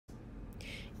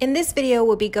In this video,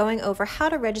 we'll be going over how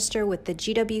to register with the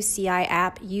GWCI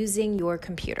app using your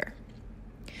computer.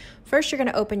 First, you're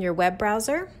going to open your web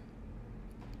browser,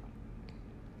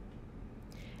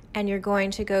 and you're going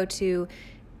to go to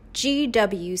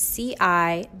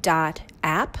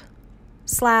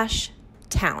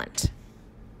GWCI.App/talent.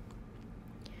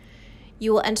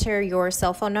 You will enter your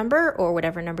cell phone number or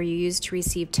whatever number you use to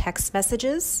receive text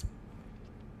messages.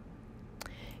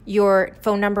 Your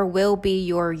phone number will be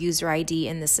your user ID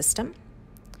in the system.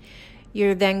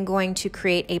 You're then going to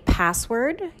create a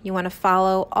password. You want to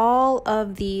follow all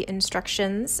of the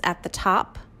instructions at the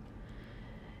top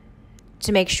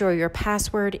to make sure your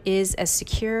password is as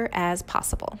secure as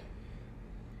possible.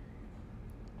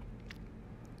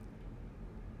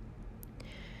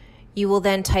 You will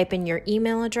then type in your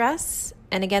email address.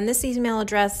 And again, this email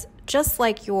address, just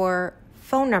like your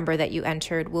phone number that you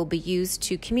entered, will be used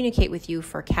to communicate with you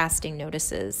for casting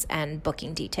notices and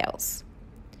booking details.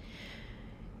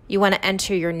 You want to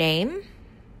enter your name,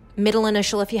 middle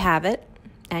initial if you have it,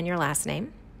 and your last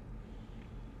name.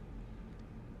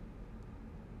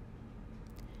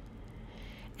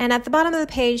 And at the bottom of the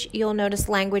page, you'll notice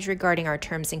language regarding our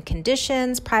terms and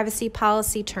conditions, privacy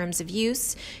policy, terms of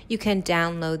use. You can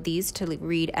download these to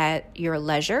read at your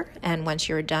leisure, and once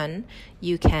you're done,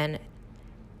 you can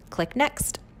click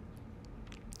Next.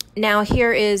 Now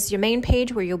here is your main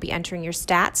page where you'll be entering your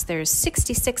stats. There's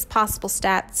 66 possible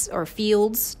stats or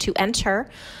fields to enter,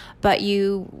 but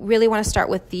you really want to start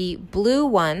with the blue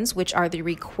ones, which are the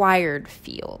required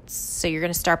fields. So you're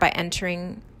going to start by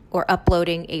entering or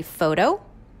uploading a photo.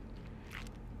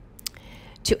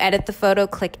 To edit the photo,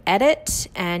 click Edit,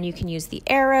 and you can use the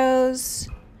arrows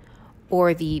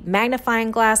or the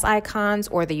magnifying glass icons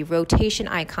or the rotation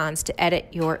icons to edit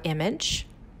your image,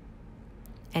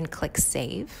 and click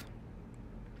Save.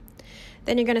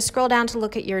 Then you're going to scroll down to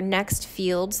look at your next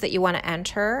fields that you want to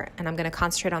enter, and I'm going to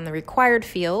concentrate on the required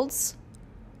fields.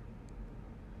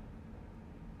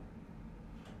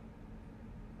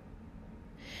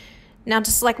 Now,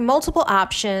 to select multiple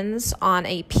options on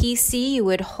a PC, you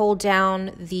would hold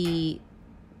down the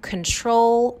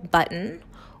Control button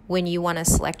when you want to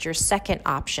select your second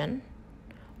option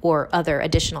or other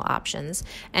additional options,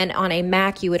 and on a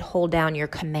Mac, you would hold down your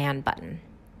Command button.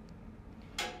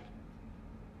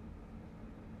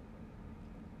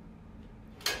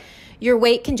 Your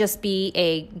weight can just be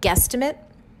a guesstimate,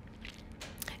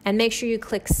 and make sure you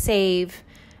click Save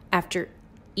after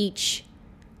each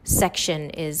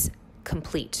section is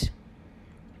complete.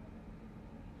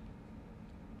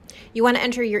 You want to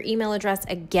enter your email address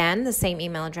again, the same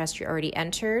email address you already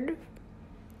entered.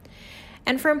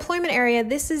 And for employment area,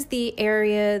 this is the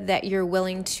area that you're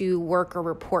willing to work or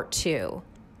report to.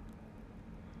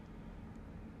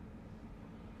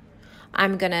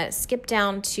 I'm going to skip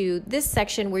down to this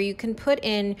section where you can put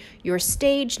in your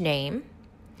stage name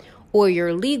or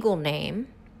your legal name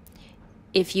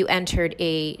if you entered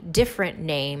a different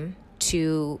name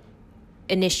to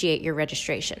initiate your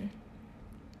registration.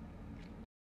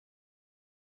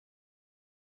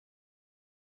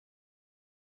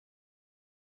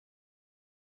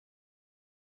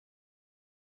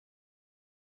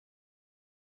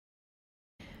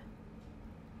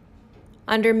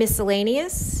 Under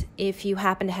miscellaneous, if you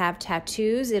happen to have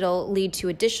tattoos, it'll lead to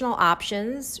additional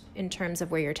options in terms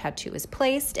of where your tattoo is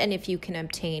placed and if you can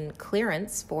obtain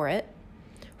clearance for it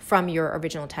from your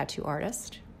original tattoo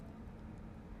artist.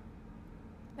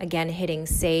 Again, hitting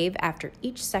Save after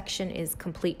each section is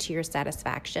complete to your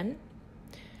satisfaction.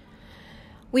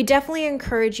 We definitely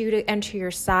encourage you to enter your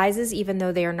sizes even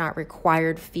though they are not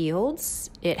required fields.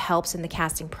 It helps in the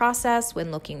casting process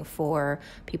when looking for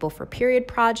people for period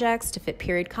projects to fit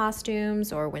period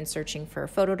costumes or when searching for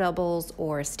photo doubles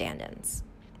or stand-ins.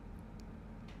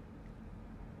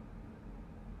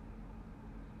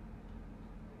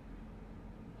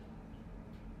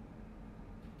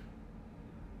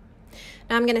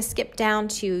 Now I'm going to skip down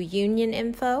to union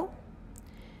info.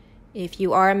 If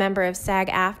you are a member of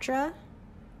SAG-AFTRA,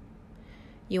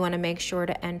 you want to make sure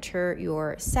to enter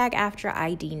your SAG-AFTRA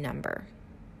ID number.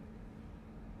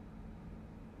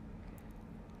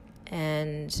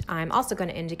 And I'm also going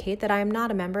to indicate that I am not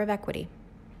a member of Equity.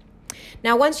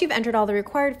 Now, once you've entered all the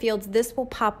required fields, this will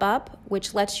pop up,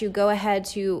 which lets you go ahead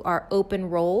to our open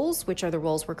roles, which are the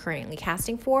roles we're currently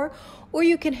casting for, or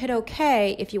you can hit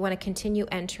OK if you want to continue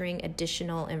entering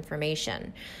additional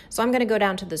information. So I'm going to go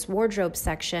down to this wardrobe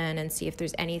section and see if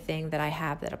there's anything that I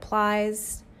have that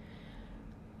applies.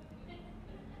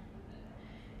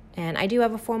 And I do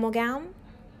have a formal gown,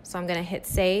 so I'm going to hit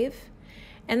Save.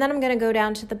 And then I'm going to go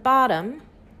down to the bottom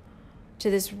to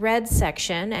this red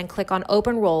section and click on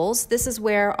Open Roles. This is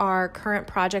where our current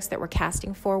projects that we're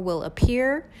casting for will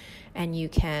appear, and you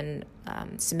can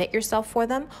submit yourself for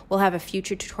them. We'll have a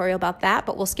future tutorial about that,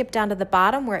 but we'll skip down to the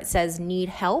bottom where it says Need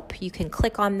Help. You can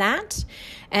click on that,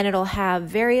 and it'll have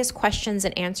various questions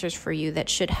and answers for you that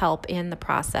should help in the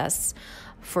process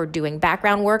for doing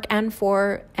background work and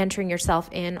for entering yourself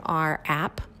in our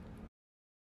app.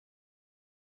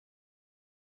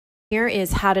 Here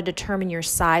is how to determine your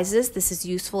sizes. This is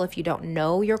useful if you don't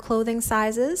know your clothing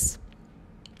sizes.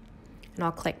 And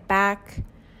I'll click back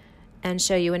and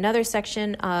show you another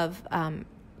section of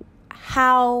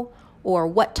how or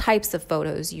what types of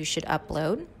photos you should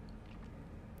upload.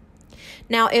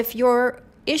 Now, if your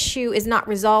issue is not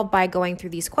resolved by going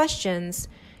through these questions,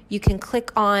 you can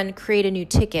click on Create a New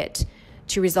Ticket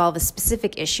to resolve a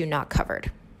specific issue not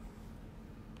covered.